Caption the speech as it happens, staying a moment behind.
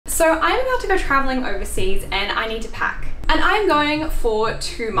So I'm about to go traveling overseas and I need to pack. And I'm going for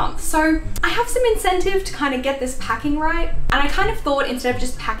 2 months. So I have some incentive to kind of get this packing right. And I kind of thought instead of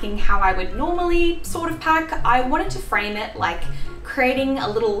just packing how I would normally sort of pack, I wanted to frame it like creating a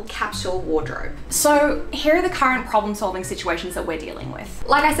little capsule wardrobe. So here are the current problem-solving situations that we're dealing with.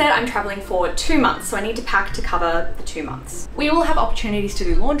 Like I said, I'm traveling for 2 months, so I need to pack to cover the 2 months. We will have opportunities to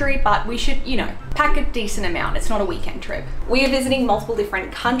do laundry, but we should, you know, pack a decent amount. It's not a weekend trip. We are visiting multiple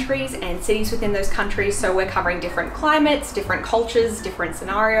different countries and cities within those countries, so we're covering different climates, different cultures, different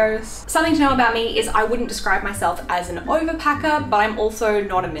scenarios. Something to know about me is I wouldn't describe myself as an overpacker, but I'm also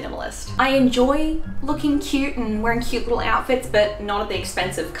not a minimalist. I enjoy looking cute and wearing cute little outfits, but not at the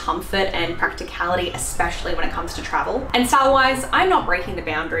expense of comfort and practicality, especially when it comes to travel. And style-wise, I'm not breaking the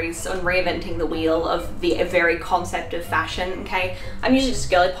boundaries and reinventing the wheel of the very concept of fashion, okay? I'm usually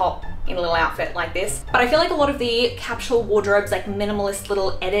just girly pop in a little outfit like this. But I feel like a lot of the capsule wardrobes, like minimalist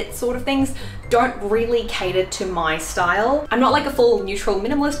little edit sort of things, don't really cater to my style. I'm not like a full neutral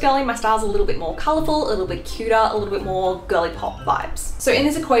minimalist girly. My style's a little bit more colorful, a little bit cuter, a little bit more girly pop vibes. So in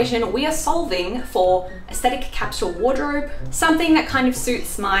this equation, we are solving for aesthetic capsule wardrobe, something that kind of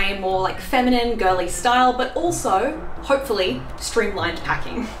suits my more like feminine girly style, but also hopefully streamlined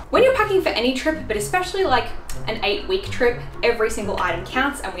packing. When you're packing for any trip, but especially like an 8-week trip, every single item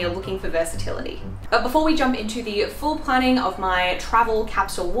counts and we are looking for versatility. But before we jump into the full planning of my travel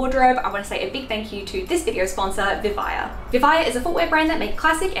capsule wardrobe, I want to say a big thank you to this video sponsor, Vivaya. Vivaya is a footwear brand that make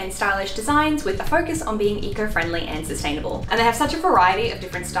classic and stylish designs with a focus on being eco-friendly and sustainable. And they have such a variety of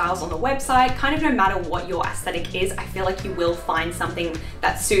different styles on the website. Kind of no matter what your aesthetic is, I feel like you will find something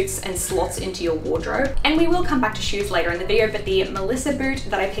that suits and slots into your wardrobe. And we will come back to shoes later in the video, but the Melissa boot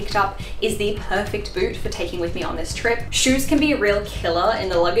that I picked up is the perfect boot for taking with me on this trip. Shoes can be a real killer in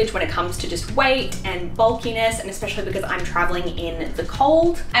the luggage when it comes to just weight and bulkiness, and especially because I'm traveling in the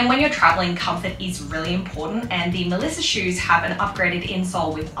cold. And when you're traveling, comfort is really important, and the Melissa shoes have an upgraded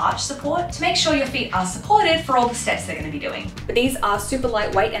insole with arch support to make sure your feet are supported for all the steps they're going to be doing. But these are super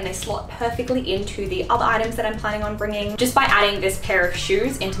lightweight and they slot perfectly into the other items that I'm planning on bringing. Just by adding this pair of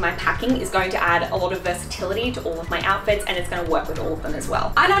shoes into my packing is going to add a lot of versatility to all of my outfits, and it's going to work with all of them as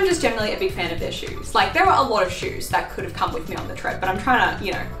well. And I'm just generally a big fan of their shoes. Like, there are a lot of shoes that could have come with me on the trip, but I'm trying to,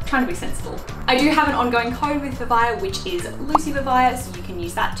 you know, trying to be sensible. I do have an ongoing code with Vivaya, which is LucyVivaya, so you can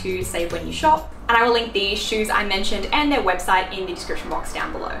use that to save when you shop. And I will link the shoes I mentioned and their website in the description box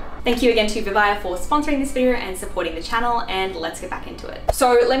down below. Thank you again to Vivaya for sponsoring this video and supporting the channel, and let's get back into it.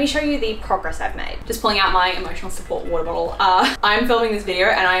 So let me show you the progress I've made. Just pulling out my emotional support water bottle. I'm filming this video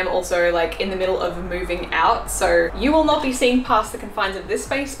and I am also like in the middle of moving out, so you will not be seeing past the confines of this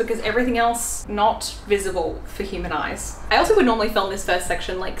space because everything else not visible for human eyes. I also would normally film this first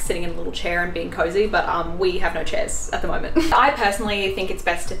section like sitting in a little chair and being cozy, but we have no chairs at the moment. I personally think it's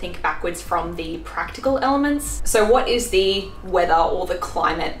best to think backwards from the practical elements. So what is the weather or the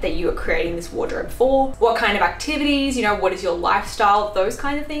climate that you are creating this wardrobe for? What kind of activities, you know, what is your lifestyle, those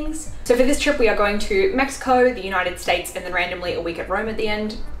kind of things. So for this trip, we are going to Mexico, the United States, and then randomly a week at Rome at the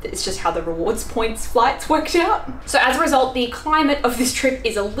end. It's just how the rewards points flights worked out. So as a result, the climate of this trip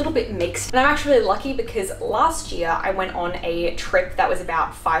is a little bit mixed. And I'm actually lucky because last year I went on a trip that was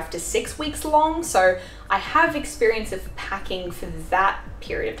about 5 to 6 weeks long. So I have experience of packing for that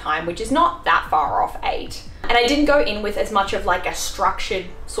period of time, which is not that far off 8. And I didn't go in with as much of like a structured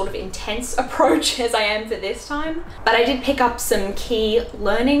sort of intense approach as I am for this time. But I did pick up some key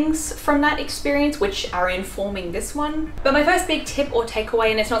learnings from that experience, which are informing this one. But my first big tip or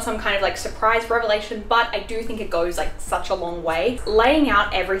takeaway, and it's not some kind of like surprise revelation, but I do think it goes like such a long way, laying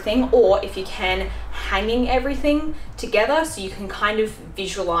out everything, or if you can, hanging everything together so you can kind of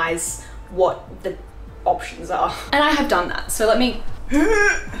visualize what the options are. And I have done that. So let me,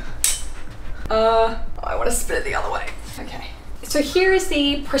 I want to spit it the other way. Okay. So here is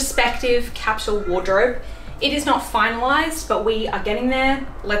the prospective capsule wardrobe. It is not finalized, but we are getting there.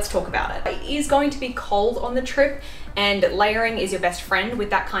 Let's talk about it. It is going to be cold on the trip, and layering is your best friend with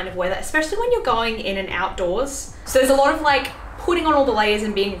that kind of weather, especially when you're going in and outdoors. So there's a lot of like putting on all the layers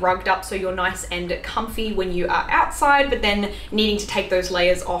and being rugged up so you're nice and comfy when you are outside, but then needing to take those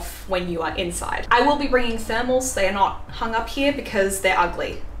layers off when you are inside. I will be bringing thermals. They are not hung up here because they're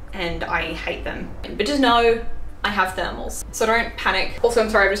ugly and I hate them. But just know I have thermals, so don't panic. Also, I'm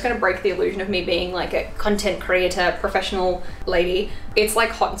sorry, I'm just gonna break the illusion of me being like a content creator, professional lady. It's like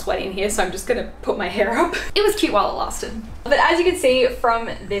hot and sweaty in here, so I'm just gonna put my hair up. It was cute while it lasted. But as you can see from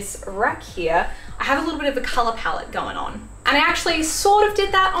this rack here, I have a little bit of a color palette going on. And I actually sort of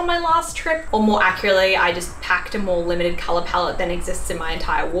did that on my last trip, or more accurately, I just packed a more limited color palette than exists in my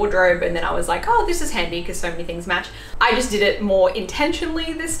entire wardrobe, and then I was like, oh, this is handy because so many things match. I just did it more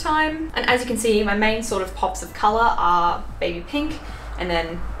intentionally this time. And as you can see, my main sort of pops of color are baby pink and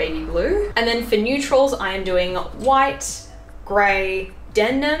then baby blue. And then for neutrals, I am doing white, gray,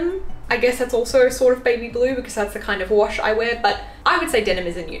 denim. I guess that's also sort of baby blue because that's the kind of wash I wear, but I would say denim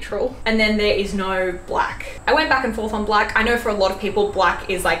is a neutral. And then there is no black. I went back and forth on black. I know for a lot of people, black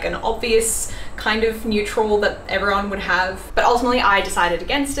is like an obvious kind of neutral that everyone would have, but ultimately I decided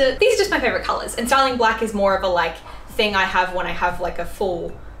against it. These are just my favorite colors, and styling black is more of a like thing I have when I have like a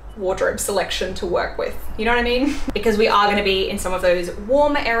full wardrobe selection to work with, you know what I mean? Because we are going to be in some of those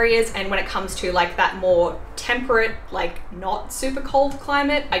warmer areas, and when it comes to like that more temperate, like not super cold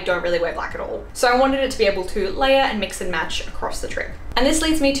climate, I don't really wear black at all. So I wanted it to be able to layer and mix and match across the trip. And this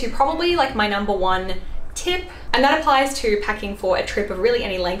leads me to probably like my number one tip, and that applies to packing for a trip of really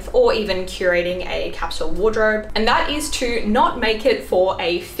any length or even curating a capsule wardrobe, and that is to not make it for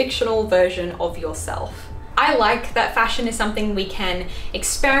a fictional version of yourself. I like that fashion is something we can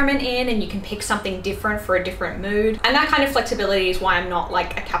experiment in, and you can pick something different for a different mood. And that kind of flexibility is why I'm not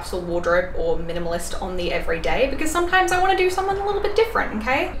like a capsule wardrobe or minimalist on the everyday, because sometimes I want to do something a little bit different,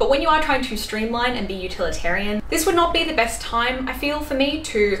 okay? But when you are trying to streamline and be utilitarian, this would not be the best time, I feel, for me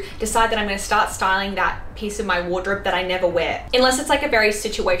to decide that I'm going to start styling that piece of my wardrobe that I never wear. Unless it's like a very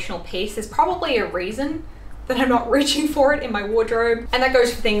situational piece, there's probably a reason that I'm not reaching for it in my wardrobe. And that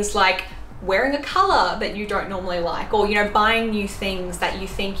goes for things like wearing a color that you don't normally like, or, you know, buying new things that you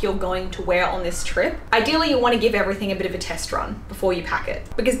think you're going to wear on this trip. Ideally, you want to give everything a bit of a test run before you pack it,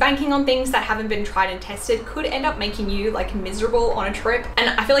 because banking on things that haven't been tried and tested could end up making you like miserable on a trip.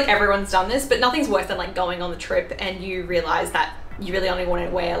 And I feel like everyone's done this, but nothing's worse than like going on the trip and you realize that you really only want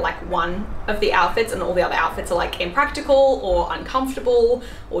to wear like one of the outfits and all the other outfits are like impractical or uncomfortable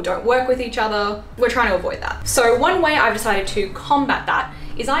or don't work with each other. We're trying to avoid that. So one way I've decided to combat that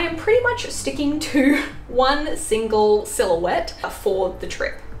is I am pretty much sticking to one single silhouette for the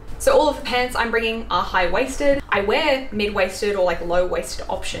trip. So all of the pants I'm bringing are high-waisted. I wear mid-waisted or like low-waisted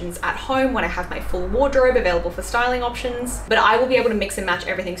options at home when I have my full wardrobe available for styling options, but I will be able to mix and match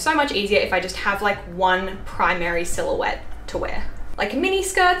everything so much easier if I just have like one primary silhouette to wear. Like mini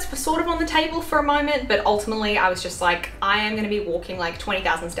skirts were sort of on the table for a moment, but ultimately I was just like, I am gonna be walking like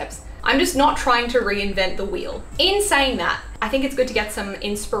 20,000 steps. I'm just not trying to reinvent the wheel. In saying that, I think it's good to get some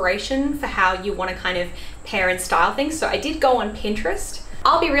inspiration for how you want to kind of pair and style things. So I did go on Pinterest.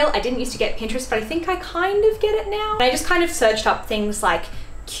 I'll be real, I didn't used to get Pinterest, but I think I kind of get it now. And I just kind of searched up things like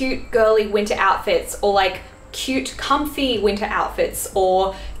cute girly winter outfits, or like cute comfy winter outfits,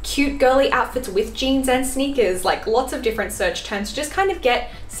 or cute girly outfits with jeans and sneakers, like lots of different search terms to just kind of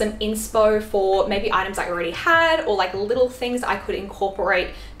get some inspo for maybe items I already had, or like little things I could incorporate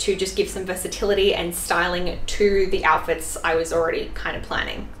to just give some versatility and styling to the outfits I was already kind of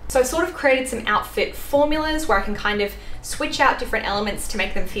planning. So I sort of created some outfit formulas where I can kind of switch out different elements to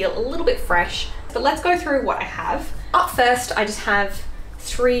make them feel a little bit fresh. But let's go through what I have. Up first, I just have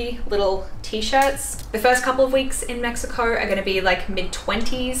 3 little t-shirts. The first couple of weeks in Mexico are going to be like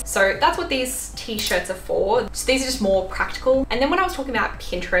mid-20s. So that's what these t-shirts are for. So these are just more practical. And then when I was talking about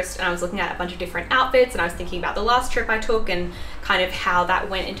Pinterest and I was looking at a bunch of different outfits and I was thinking about the last trip I took and kind of how that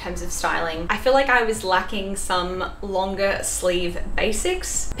went in terms of styling, I feel like I was lacking some longer sleeve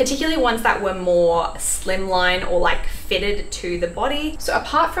basics, particularly ones that were more slimline or like fitted to the body. So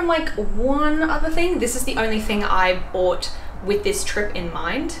apart from like one other thing, this is the only thing I bought with this trip in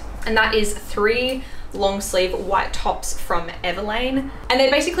mind, and that is 3 long sleeve white tops from Everlane, and they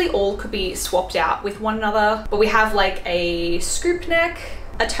basically all could be swapped out with one another, but we have like a scoop neck,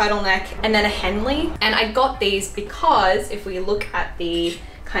 a turtleneck, and then a Henley. And I got these because if we look at the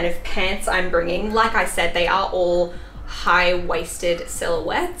kind of pants I'm bringing, like I said, they are all high-waisted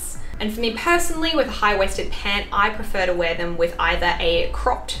silhouettes. And for me personally, with a high-waisted pant, I prefer to wear them with either a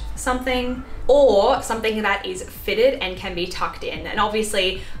cropped something or something that is fitted and can be tucked in. And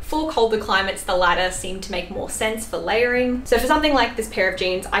obviously, for colder climates, the latter seem to make more sense for layering. So for something like this pair of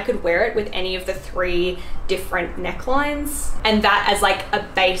jeans, I could wear it with any of the 3 different necklines. And that as like a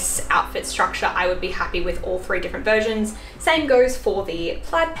base outfit structure, I would be happy with all 3 different versions. Same goes for the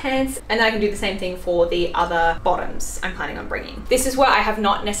plaid pants, and then I can do the same thing for the other bottoms I'm planning on bringing. This is where I have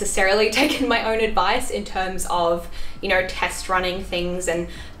not necessarily taken my own advice in terms of, you know, test running things and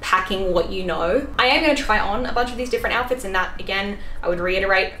packing what you know. I am going to try on a bunch of these different outfits, and that, again, I would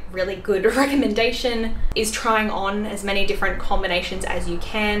reiterate, really good recommendation is trying on as many different combinations as you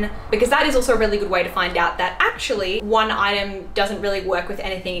can, because that is also a really good way to find out that actually one item doesn't really work with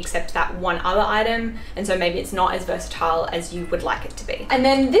anything except that one other item, and so maybe it's not as versatile as you would like it to be. And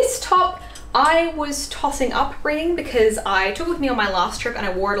then this top, I was tossing up bringing because I took it with me on my last trip and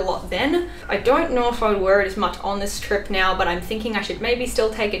I wore it a lot then. I don't know if I would wear it as much on this trip now, but I'm thinking I should maybe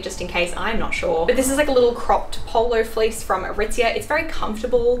still take it just in case, I'm not sure. But this is like a little cropped polo fleece from Aritzia. It's very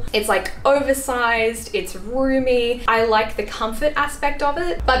comfortable. It's like oversized, it's roomy. I like the comfort aspect of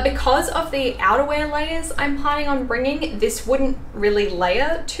it, but because of the outerwear layers I'm planning on bringing, this wouldn't really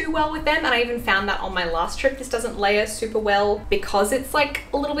layer too well with them. And I even found that on my last trip, this doesn't layer super well because it's like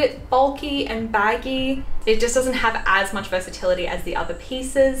a little bit bulky and baggy. It just doesn't have as much versatility as the other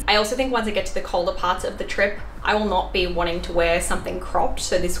pieces. I also think once I get to the colder parts of the trip, I will not be wanting to wear something cropped,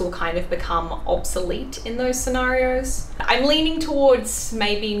 so this will kind of become obsolete in those scenarios. I'm leaning towards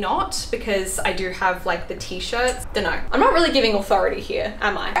maybe not, because I do have like the t-shirts. Don't know. I'm not really giving authority here,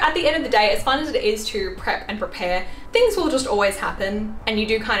 am I? At the end of the day, as fun as it is to prep and prepare, things will just always happen, and you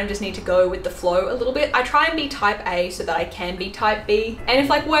do kind of just need to go with the flow a little bit. I try and be type A so that I can be type B, and if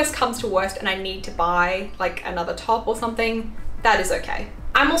like worst comes to worst and I need to buy like another top or something, that is okay.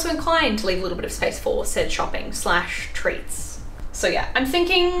 I'm also inclined to leave a little bit of space for said shopping / treats. So yeah, I'm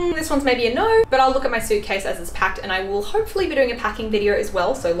thinking this one's maybe a no, but I'll look at my suitcase as it's packed, and I will hopefully be doing a packing video as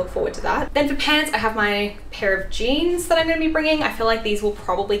well, so look forward to that. Then for pants, I have my pair of jeans that I'm going to be bringing. I feel like these will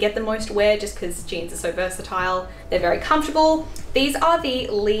probably get the most wear just because jeans are so versatile. They're very comfortable. These are the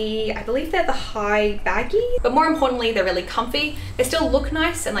Lee, I believe they're the high baggy, but more importantly, they're really comfy. They still look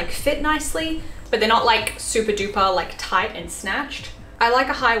nice and like fit nicely, but they're not like super duper like tight and snatched. I like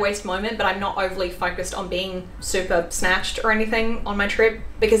a high waist moment, but I'm not overly focused on being super snatched or anything on my trip,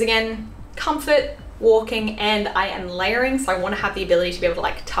 because again, comfort, walking, and I am layering, so I want to have the ability to be able to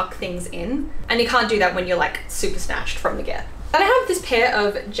like tuck things in, and you can't do that when you're like super snatched from the get. Then I have this pair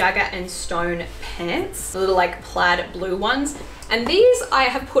of Jagger and Stone pants, the little like plaid blue ones. And these I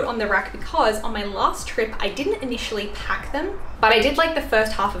have put on the rack because on my last trip, I didn't initially pack them, but I did like the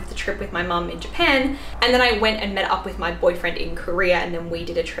first half of the trip with my mum in Japan. And then I went and met up with my boyfriend in Korea, and then we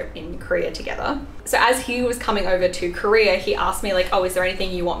did a trip in Korea together. So as he was coming over to Korea, he asked me like, oh, is there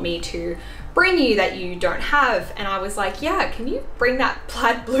anything you want me to bring you that you don't have? And I was like, yeah, can you bring that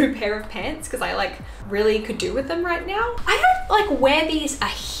plaid blue pair of pants? Because I like really could do with them right now. I don't like wear these a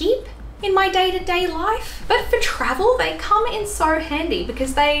heap in my day-to-day life, but for travel they come in so handy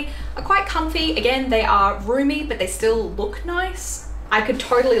because they are quite comfy. Again, they are roomy, but they still look nice. I could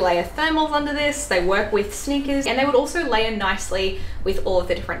totally layer thermals under this. They work with sneakers, and they would also layer nicely with all of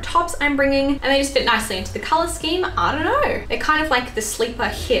the different tops I'm bringing, and they just fit nicely into the color scheme. I don't know, they're kind of like the sleeper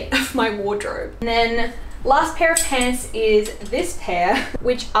hit of my wardrobe. And then last pair of pants is this pair,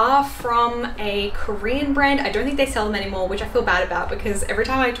 which are from a Korean brand. I don't think they sell them anymore, which I feel bad about because every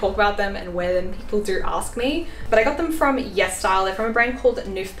time I talk about them and wear them, people do ask me. But I got them from Yes Style. They're from a brand called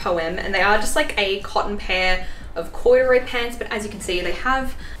Neuf Poeme, and they are just like a cotton pair of corduroy pants, but as you can see, they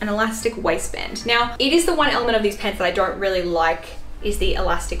have an elastic waistband. Now, it is the one element of these pants that I don't really like is the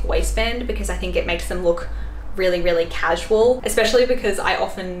elastic waistband, because I think it makes them look really casual, especially because I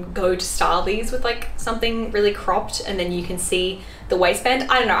often go to style these with like something really cropped and then you can see the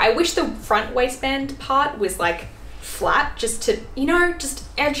waistband. I don't know, I wish the front waistband part was like flat, just to, you know, just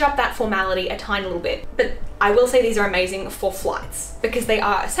edge up that formality a tiny little bit. But I will say these are amazing for flights because they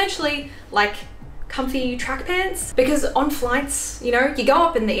are essentially like comfy track pants, because on flights, you know, you go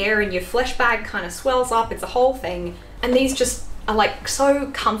up in the air and your flesh bag kind of swells up, it's a whole thing, and these just are like so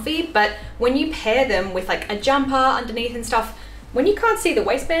comfy. But when you pair them with like a jumper underneath and stuff, when you can't see the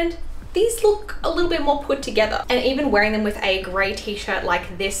waistband, these look a little bit more put together. And even wearing them with a grey t-shirt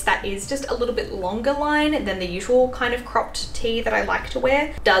like this that is just a little bit longer line than the usual kind of cropped tee that I like to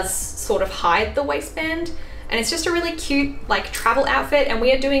wear does sort of hide the waistband. And it's just a really cute like travel outfit, and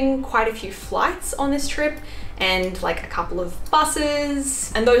we are doing quite a few flights on this trip and like a couple of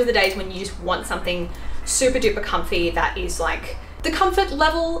buses, and those are the days when you just want something super duper comfy that is like the comfort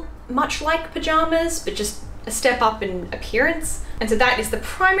level much like pajamas but just a step up in appearance. And so that is the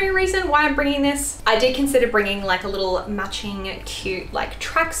primary reason why I'm bringing this. I did consider bringing like a little matching cute like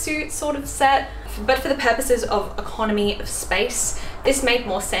tracksuit sort of set, but for the purposes of economy of space, this made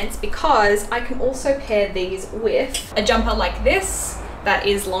more sense because I can also pair these with a jumper like this that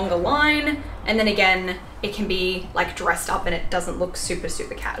is longer line, And then again, it can be like dressed up and it doesn't look super,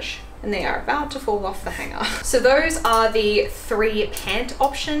 super cash. And they are about to fall off the hanger. So those are the 3 pant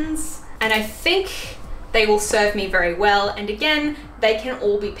options. And I think they will serve me very well. And again, they can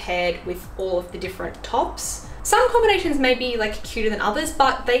all be paired with all of the different tops. Some combinations may be like cuter than others,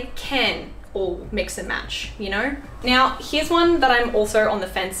 but they can all mix and match, you know? Now, here's one that I'm also on the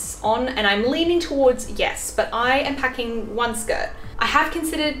fence on, and I'm leaning towards yes, but I am packing one skirt. I have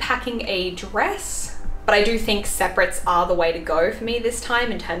considered packing a dress, but I do think separates are the way to go for me this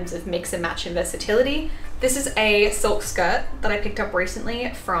time in terms of mix and match and versatility. This is a silk skirt that I picked up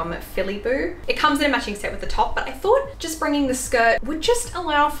recently from Philly Boo. It comes in a matching set with the top, but I thought just bringing the skirt would just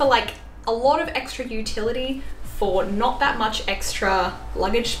allow for like a lot of extra utility for not that much extra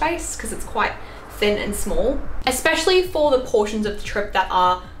luggage space because it's quite thin and small, especially for the portions of the trip that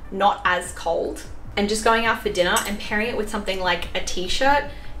are not as cold. And just going out for dinner and pairing it with something like a t-shirt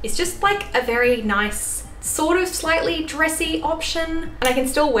is just like a very nice, sort of slightly dressy option. And I can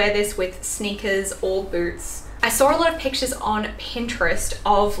still wear this with sneakers or boots. I saw a lot of pictures on Pinterest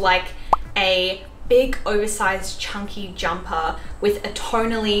of like a big oversized chunky jumper with a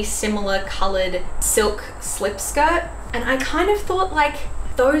tonally similar colored silk slip skirt. And I kind of thought like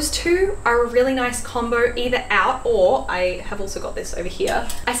those two are a really nice combo either out, or I have also got this over here.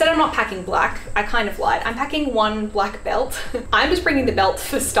 I said I'm not packing black. I kind of lied. I'm packing one black belt. I'm just bringing the belt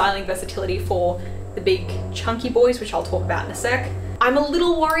for styling versatility for the big chunky boys, which I'll talk about in a sec. I'm a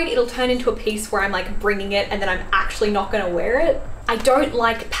little worried it'll turn into a piece where I'm like bringing it and then I'm actually not gonna wear it. I don't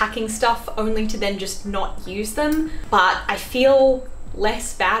like packing stuff only to then just not use them, but I feel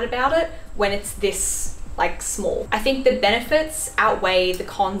less bad about it when it's this like small. I think the benefits outweigh the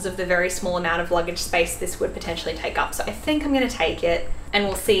cons of the very small amount of luggage space this would potentially take up. So I think I'm gonna take it and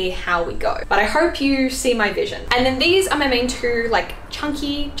we'll see how we go. But I hope you see my vision. And then these are my main 2 like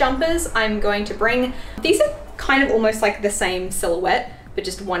chunky jumpers I'm going to bring. These are kind of almost like the same silhouette, but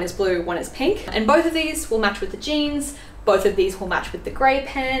just one is blue, one is pink. And both of these will match with the jeans. Both of these will match with the gray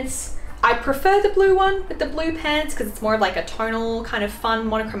pants. I prefer the blue one with the blue pants because it's more of like a tonal kind of fun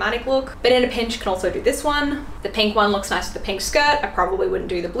monochromatic look, but in a pinch can also do this one. The pink one looks nice with the pink skirt. I probably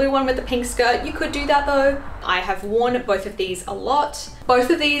wouldn't do the blue one with the pink skirt. You could do that though. I have worn both of these a lot. Both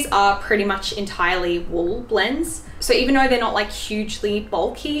of these are pretty much entirely wool blends. So even though they're not like hugely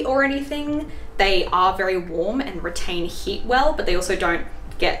bulky or anything, they are very warm and retain heat well, but they also don't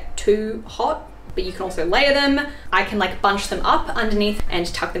get too hot. But you can also layer them. I can like bunch them up underneath and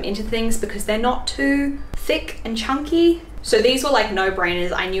tuck them into things because they're not too thick and chunky. So these were like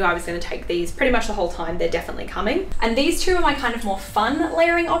no-brainers. I knew I was gonna take these pretty much the whole time. They're definitely coming. And these 2 are my kind of more fun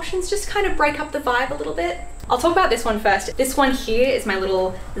layering options, just kind of break up the vibe a little bit. I'll talk about this one first. This one here is my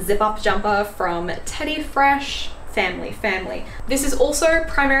little zip-up jumper from Teddy Fresh. Family. This is also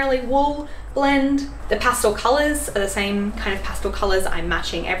primarily wool blend. The pastel colors are the same kind of pastel colors I'm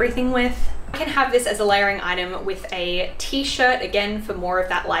matching everything with. I can have this as a layering item with a t-shirt, again, for more of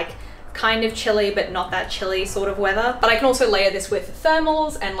that like kind of chilly but not that chilly sort of weather. But I can also layer this with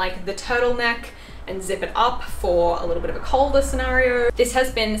thermals and like the turtleneck and zip it up for a little bit of a colder scenario. This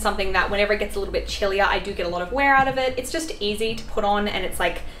has been something that whenever it gets a little bit chillier, I do get a lot of wear out of it. It's just easy to put on and it's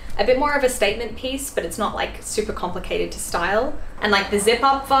like a bit more of a statement piece, but it's not like super complicated to style. And like the zip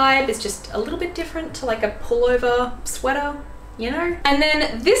up vibe is just a little bit different to like a pullover sweater, you know? And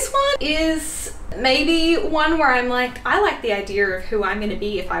then this one is maybe one where I'm like, I like the idea of who I'm gonna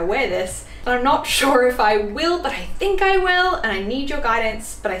be if I wear this, but I'm not sure if I will, but I think I will, and I need your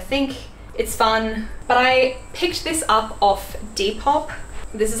guidance, but I think it's fun. But I picked this up off Depop.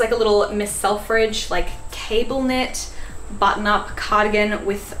 This is like a little Miss Selfridge, like cable knit button-up cardigan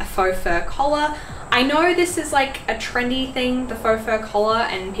with a faux fur collar. I know this is like a trendy thing, the faux fur collar,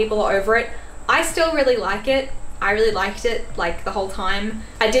 and people are over it. I still really like it. I really liked it like the whole time.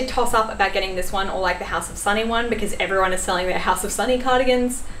 I did toss up about getting this one or like the House of Sunny one because everyone is selling their House of Sunny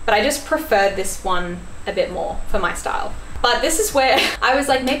cardigans, but I just preferred this one a bit more for my style. But this is where I was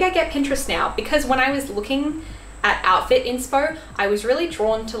like, maybe I get Pinterest now, because when I was looking at outfit inspo, I was really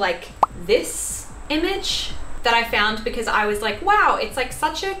drawn to like this image that I found because I was like, wow, it's like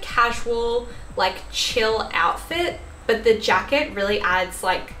such a casual, like chill outfit, but the jacket really adds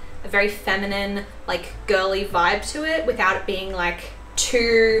like a very feminine, like girly vibe to it without it being like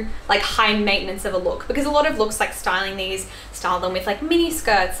too like high maintenance of a look, because a lot of looks like styling these style them with like mini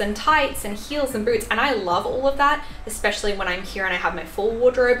skirts and tights and heels and boots, and I love all of that, especially when I'm here and I have my full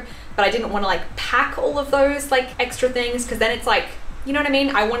wardrobe, but I didn't want to like pack all of those like extra things because then it's like You know what I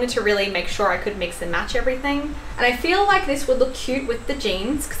mean? I wanted to really make sure I could mix and match everything. And I feel like this would look cute with the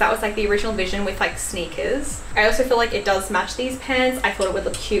jeans, because that was like the original vision with like sneakers. I also feel like it does match these pants. I thought it would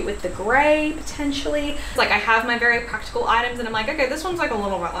look cute with the gray potentially. Like I have my very practical items and I'm like, okay, this one's like a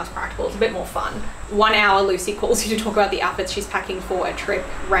little bit less practical. It's a bit more fun. 1 hour Lucy calls you to talk about the outfits she's packing for a trip,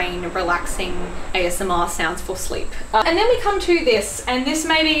 rain, relaxing, ASMR sounds for sleep. And then we come to this, and this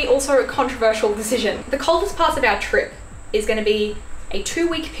may be also a controversial decision. The coldest parts of our trip is going to be a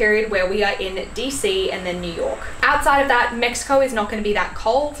 2-week period where we are in DC and then New York. Outside of that, Mexico is not going to be that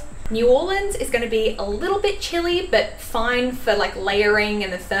cold. New Orleans is going to be a little bit chilly, but fine for like layering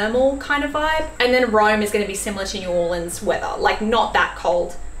and the thermal kind of vibe. And then Rome is going to be similar to New Orleans weather, like not that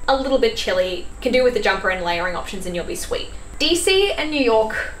cold, a little bit chilly, can do with the jumper and layering options and you'll be sweet. DC and New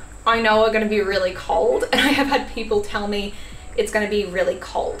York, I know are going to be really cold, and I have had people tell me it's going to be really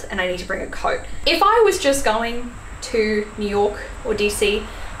cold and I need to bring a coat. If I was just going to New York or DC,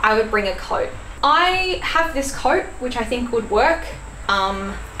 I would bring a coat. I have this coat, which I think would work.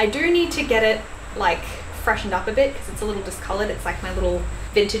 I do need to get it like freshened up a bit because it's a little discolored. It's like my little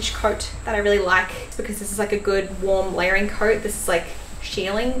vintage coat that I really like, because this is like a good warm layering coat. This is like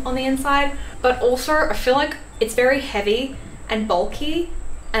shielding on the inside, but also I feel like it's very heavy and bulky,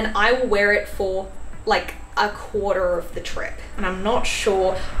 and I will wear it for like a quarter of the trip, and I'm not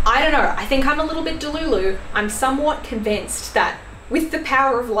sure. I don't know, I think I'm a little bit delulu. I'm somewhat convinced that with the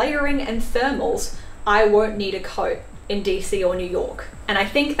power of layering and thermals, I won't need a coat in DC or New York. And I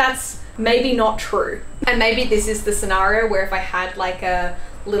think that's maybe not true. And maybe this is the scenario where if I had like a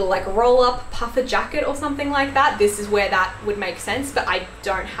little like roll up puffer jacket or something like that, this is where that would make sense, but I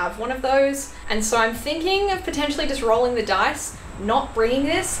don't have one of those. And so I'm thinking of potentially just rolling the dice, not bringing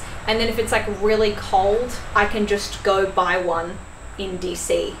this, and then if it's like really cold, I can just go buy one in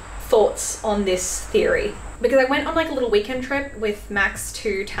DC. Thoughts on this theory? Because I went on like a little weekend trip with Max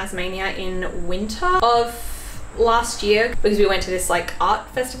to Tasmania in winter of last year, because we went to this like art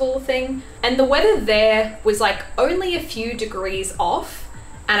festival thing, and the weather there was like only a few degrees off,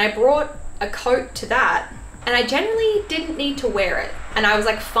 and I brought a coat to that, and I generally didn't need to wear it, and I was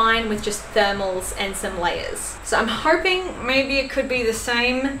like fine with just thermals and some layers. So I'm hoping maybe it could be the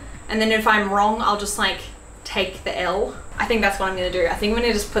same, and then if I'm wrong, I'll just like take the L. I think that's what I'm gonna do. I think I'm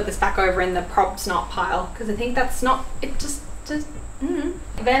gonna just put this back over in the props not pile, because I think that's not, it just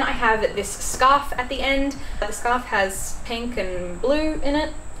Then I have this scarf at the end. The scarf has pink and blue in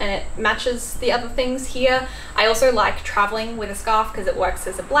it, and it matches the other things here. I also like traveling with a scarf because it works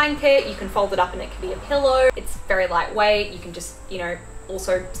as a blanket. You can fold it up and it can be a pillow. It's very lightweight. You can just, you know,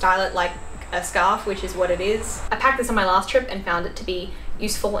 also style it like a scarf, which is what it is. I packed this on my last trip and found it to be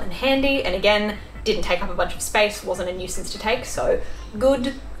useful and handy, and again, didn't take up a bunch of space, wasn't a nuisance to take, so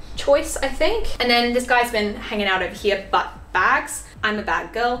good choice, I think. And then this guy's been hanging out over here, but bags. I'm a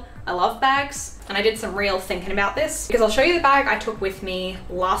bag girl. I love bags, and I did some real thinking about this, because I'll show you the bag I took with me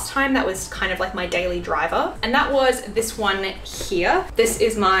last time that was kind of like my daily driver, and that was this one here. This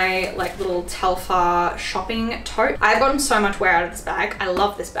is my like little Telfar shopping tote. I've gotten so much wear out of this bag. I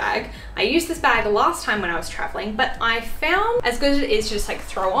love this bag. I used this bag last time when I was traveling, but I found as good as it is to just like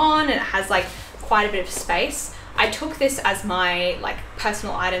throw on, and it has like quite a bit of space, I took this as my like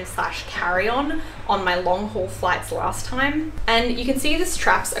personal item slash carry-on on my long haul flights last time. And you can see the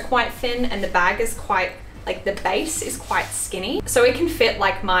straps are quite thin, and the bag is quite, like the base is quite skinny. So it can fit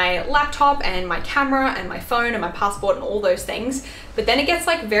like my laptop and my camera and my phone and my passport and all those things. But then it gets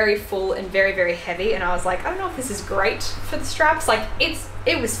like very full and very, very heavy. And I was like, I don't know if this is great for the straps. Like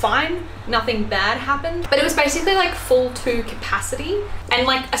it was fine, nothing bad happened, but it was basically like full to capacity, and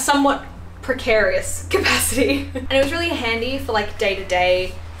like a somewhat precarious capacity. And it was really handy for like day to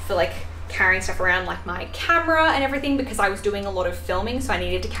day, for like carrying stuff around like my camera and everything, because I was doing a lot of filming, so I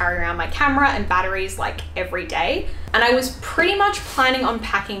needed to carry around my camera and batteries like every day. And I was pretty much planning on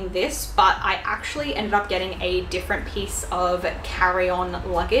packing this, but I actually ended up getting a different piece of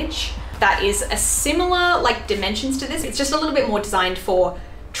carry-on luggage that is a similar like dimensions to this. It's just a little bit more designed for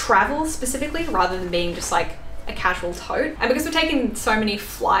travel specifically, rather than being just like a casual tote. And because we're taking so many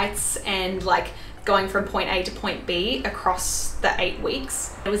flights and like going from point A to point B across the 8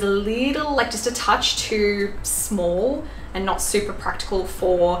 weeks, it was a little like just a touch too small and not super practical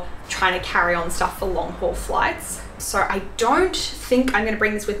for trying to carry on stuff for long haul flights. So I don't think I'm gonna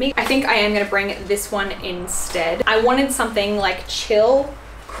bring this with me. I think I am gonna bring this one instead. I wanted something like chill,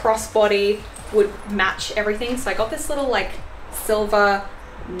 crossbody, would match everything. So I got this little like silver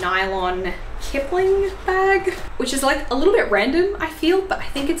nylon Kipling bag, which is like a little bit random, I feel, but I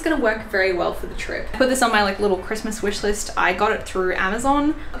think it's gonna work very well for the trip. I put this on my like little Christmas wish list. I got it through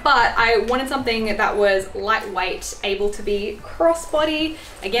Amazon, but I wanted something that was lightweight, able to be crossbody,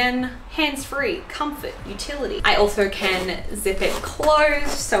 again, hands-free, comfort, utility. I also can zip it closed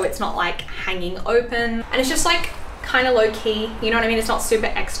so it's not like hanging open, and it's just like kind of low key, you know what I mean? It's not super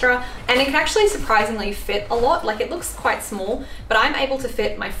extra, and it can actually surprisingly fit a lot. Like, it looks quite small, but I'm able to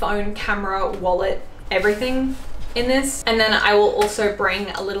fit my phone, camera, wallet, everything in this. And then I will also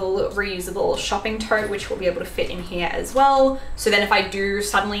bring a little reusable shopping tote, which will be able to fit in here as well. So then if I do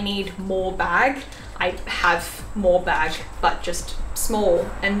suddenly need more bag, I have more bag, but just small,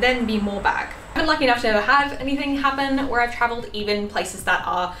 and then be more bag. I've been lucky enough to never have anything happen where I've traveled, even places that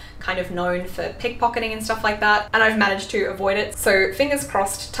are kind of known for pickpocketing and stuff like that, and I've managed to avoid it. So fingers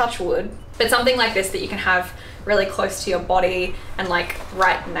crossed, touch wood. But something like this that you can have really close to your body and like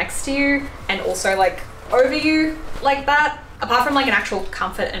right next to you, and also like over you like that, apart from like an actual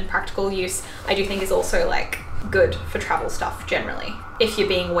comfort and practical use, I do think is also like good for travel stuff generally, if you're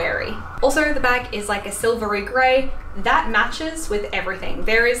being wary. Also, the bag is like a silvery gray that matches with everything.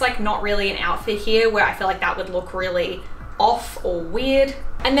 There is like not really an outfit here where I feel like that would look really off or weird.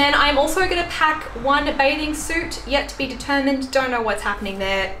 And then I'm also gonna pack one bathing suit, yet to be determined. Don't know what's happening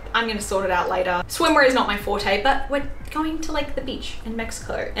there. I'm gonna sort it out later. Swimwear is not my forte, but we're going to like the beach in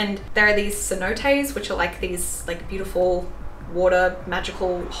Mexico, and there are these cenotes, which are like these like beautiful water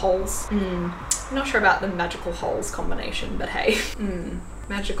magical holes. I'm not sure about the magical holes combination, but hey,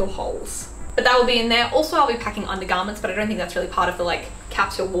 magical holes. But that will be in there. Also, I'll be packing undergarments, but I don't think that's really part of the like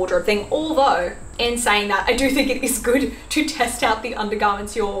capsule wardrobe thing. Although, in saying that, I do think it is good to test out the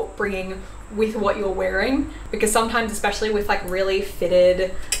undergarments you're bringing with what you're wearing, because sometimes, especially with like really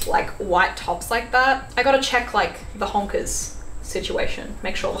fitted like white tops like that, I gotta check like the honkers situation,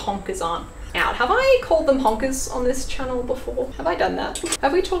 make sure the honkers aren't out. Have I called them honkers on this channel before? Have I done that?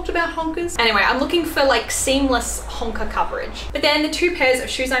 Have we talked about honkers? Anyway, I'm looking for like seamless honker coverage. But then the two pairs of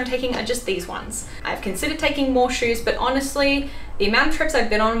shoes I'm taking are just these ones. I've considered taking more shoes, but honestly, the amount of trips I've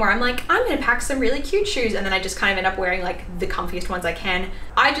been on where I'm like, I'm gonna pack some really cute shoes, and then I just kind of end up wearing like the comfiest ones I can.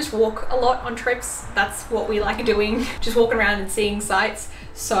 I just walk a lot on trips. That's what we like doing, just walking around and seeing sights.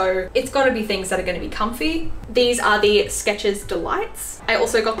 So it's got to be things that are going to be comfy. These are the Skechers Delights. I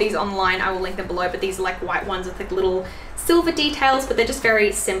also got these online. I will link them below, but these are like white ones with like little silver details, but they're just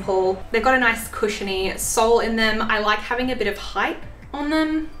very simple. They've got a nice cushiony sole in them. I like having a bit of height on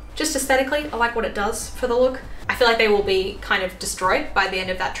them. Just aesthetically, I like what it does for the look. I feel like they will be kind of destroyed by the end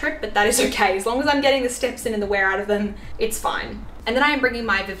of that trip, but that is okay. As long as I'm getting the steps in and the wear out of them, it's fine. And then I am bringing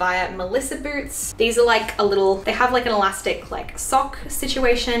my Vivaya Melissa boots. These are like a little, they have like an elastic like sock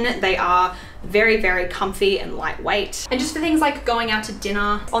situation. They are very, very comfy and lightweight. And just for things like going out to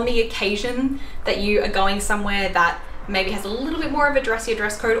dinner, on the occasion that you are going somewhere that maybe has a little bit more of a dressier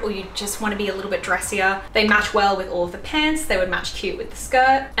dress code, or you just want to be a little bit dressier. They match well with all of the pants. They would match cute with the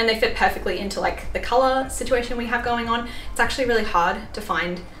skirt, and they fit perfectly into like the color situation we have going on. It's actually really hard to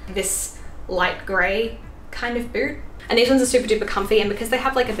find this light gray kind of boot. And these ones are super duper comfy, and because they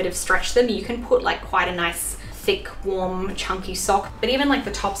have like a bit of stretch to them, you can put like quite a nice thick, warm, chunky sock. But even like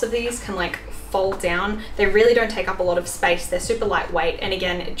the tops of these can like fold down. They really don't take up a lot of space. They're super lightweight, and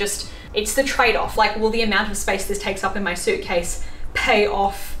again, it's the trade-off. Like, will the amount of space this takes up in my suitcase pay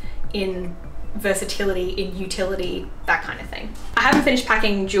off in versatility, in utility, that kind of thing. I haven't finished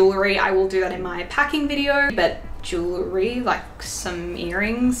packing jewelry. I will do that in my packing video, but jewelry, like some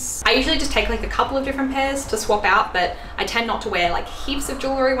earrings. I usually just take like a couple of different pairs to swap out, but I tend not to wear like heaps of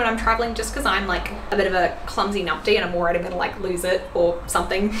jewelry when I'm traveling, just because I'm like a bit of a clumsy numpty and I'm worried I'm gonna like lose it or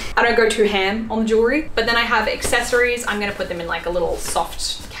something. I don't go too ham on the jewelry. But then I have accessories. I'm gonna put them in like a little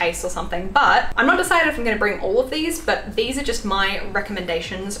soft case or something, but I'm not decided if I'm gonna bring all of these, but these are just my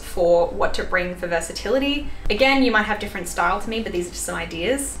recommendations for what to bring for versatility. Again, you might have different style to me, but these are just some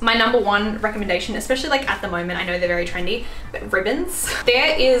ideas. My number one recommendation, especially like at the moment, I know they're very trendy, but ribbons.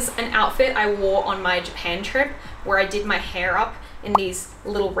 There is an outfit I wore on my Japan trip where I did my hair up in these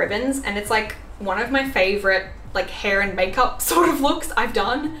little ribbons, and it's like one of my favorite like hair and makeup sort of looks I've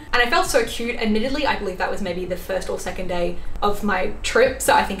done, and I felt so cute. Admittedly, I believe that was maybe the first or second day of my trip,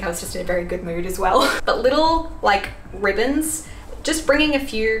 so I think I was just in a very good mood as well. But little like ribbons, just bringing a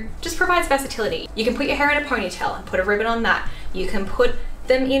few just provides versatility. You can put your hair in a ponytail and put a ribbon on that. You can put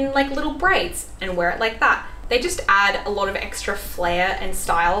them in like little braids and wear it like that. They just add a lot of extra flair and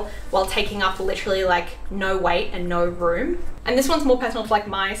style while taking up literally like no weight and no room. And this one's more personal to like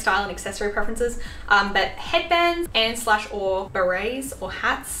my style and accessory preferences, but headbands and or berets or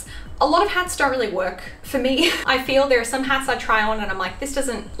hats. A lot of hats don't really work for me. I feel there are some hats I try on and I'm like, this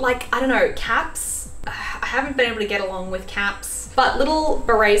doesn't, like, I don't know, caps. I haven't been able to get along with caps, but little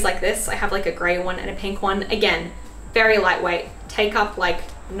berets like this, I have like a gray one and a pink one. Again, very lightweight, take up like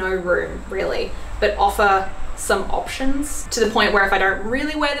no room really, but offer some options to the point where if I don't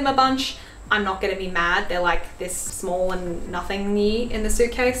really wear them a bunch, I'm not gonna be mad. They're like this small and nothingy in the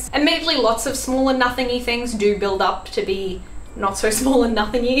suitcase. Admittedly, lots of small and nothingy things do build up to be not so small and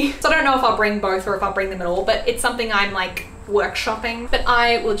nothingy. So I don't know if I'll bring both or if I'll bring them at all, but it's something I'm like workshopping. But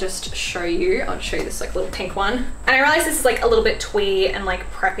I will just show you. I'll show you this like little pink one. And I realize this is like a little bit twee and like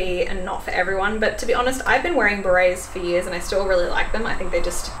preppy and not for everyone, but to be honest, I've been wearing berets for years and I still really like them. I think they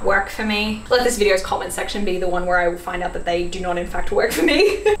just work for me. Let this video's comment section be the one where I will find out that they do not in fact work for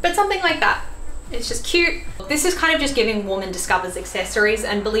me. But something like that. It's just cute. This is kind of just giving woman discovers accessories,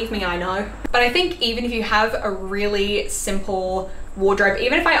 and believe me, I know. But I think even if you have a really simple wardrobe,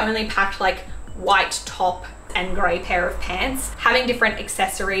 even if I only packed like white top and grey pair of pants, having different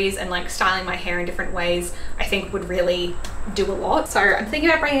accessories and like styling my hair in different ways, I think would really do a lot. So I'm thinking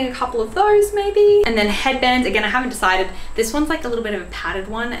about bringing a couple of those maybe. And then headbands, again, I haven't decided. This one's like a little bit of a padded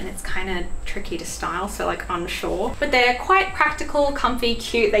one and it's kind of tricky to style, so like unsure. But they're quite practical, comfy,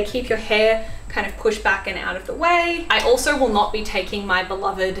 cute. They keep your hair kind of pushed back and out of the way. I also will not be taking my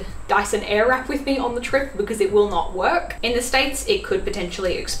beloved Dyson Airwrap with me on the trip because it will not work. In the States, it could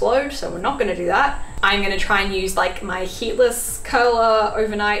potentially explode, so we're not gonna do that. I'm gonna try and use like my heatless curler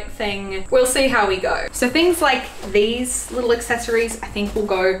overnight thing. We'll see how we go. So things like these little accessories, I think will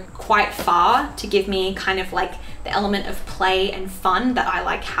go quite far to give me kind of like the element of play and fun that I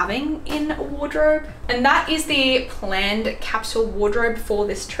like having in a wardrobe. And that is the planned capsule wardrobe for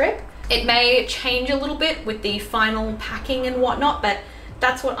this trip. It may change a little bit with the final packing and whatnot, but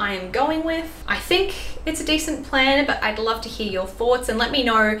that's what I am going with. I think it's a decent plan, but I'd love to hear your thoughts and let me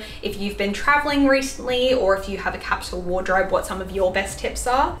know if you've been traveling recently or if you have a capsule wardrobe, what some of your best tips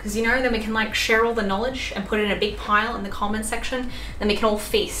are. Because you know, then we can like share all the knowledge and put it in a big pile in the comment section. Then we can all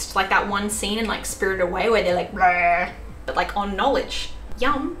feast like that one scene in like Spirited Away where they're like, bleh, but like on knowledge.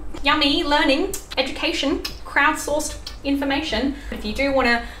 Yum. Yummy learning, education, crowdsourced information. If you do want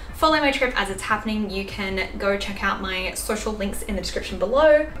to follow my trip as it's happening, you can go check out my social links in the description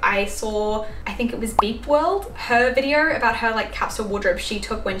below. I saw, I think it was Beep World, her video about her like capsule wardrobe she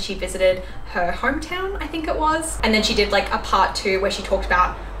took when she visited her hometown, I think it was. And then she did like a part 2 where she talked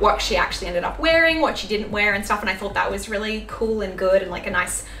about what she actually ended up wearing, what she didn't wear and stuff. And I thought that was really cool and good and like a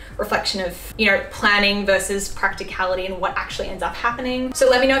nice reflection of, you know, planning versus practicality and what actually ends up happening. So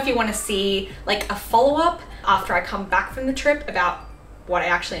let me know if you want to see like a follow-up after I come back from the trip about what I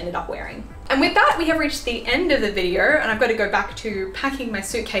actually ended up wearing. And with that, we have reached the end of the video and I've got to go back to packing my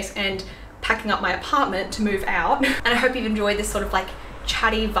suitcase and packing up my apartment to move out. And I hope you've enjoyed this sort of like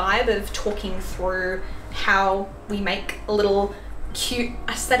chatty vibe of talking through how we make a little cute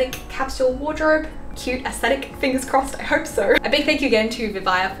aesthetic capsule wardrobe. Cute aesthetic, fingers crossed, I hope so. A big thank you again to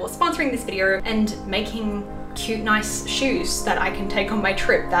Vivaya for sponsoring this video and making cute, nice shoes that I can take on my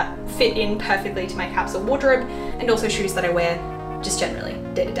trip that fit in perfectly to my capsule wardrobe, and also shoes that I wear just generally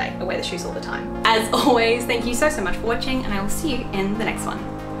day to day. I wear the shoes all the time. As always, thank you so much for watching and I will see you in the next one.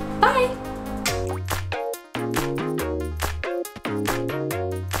 Bye!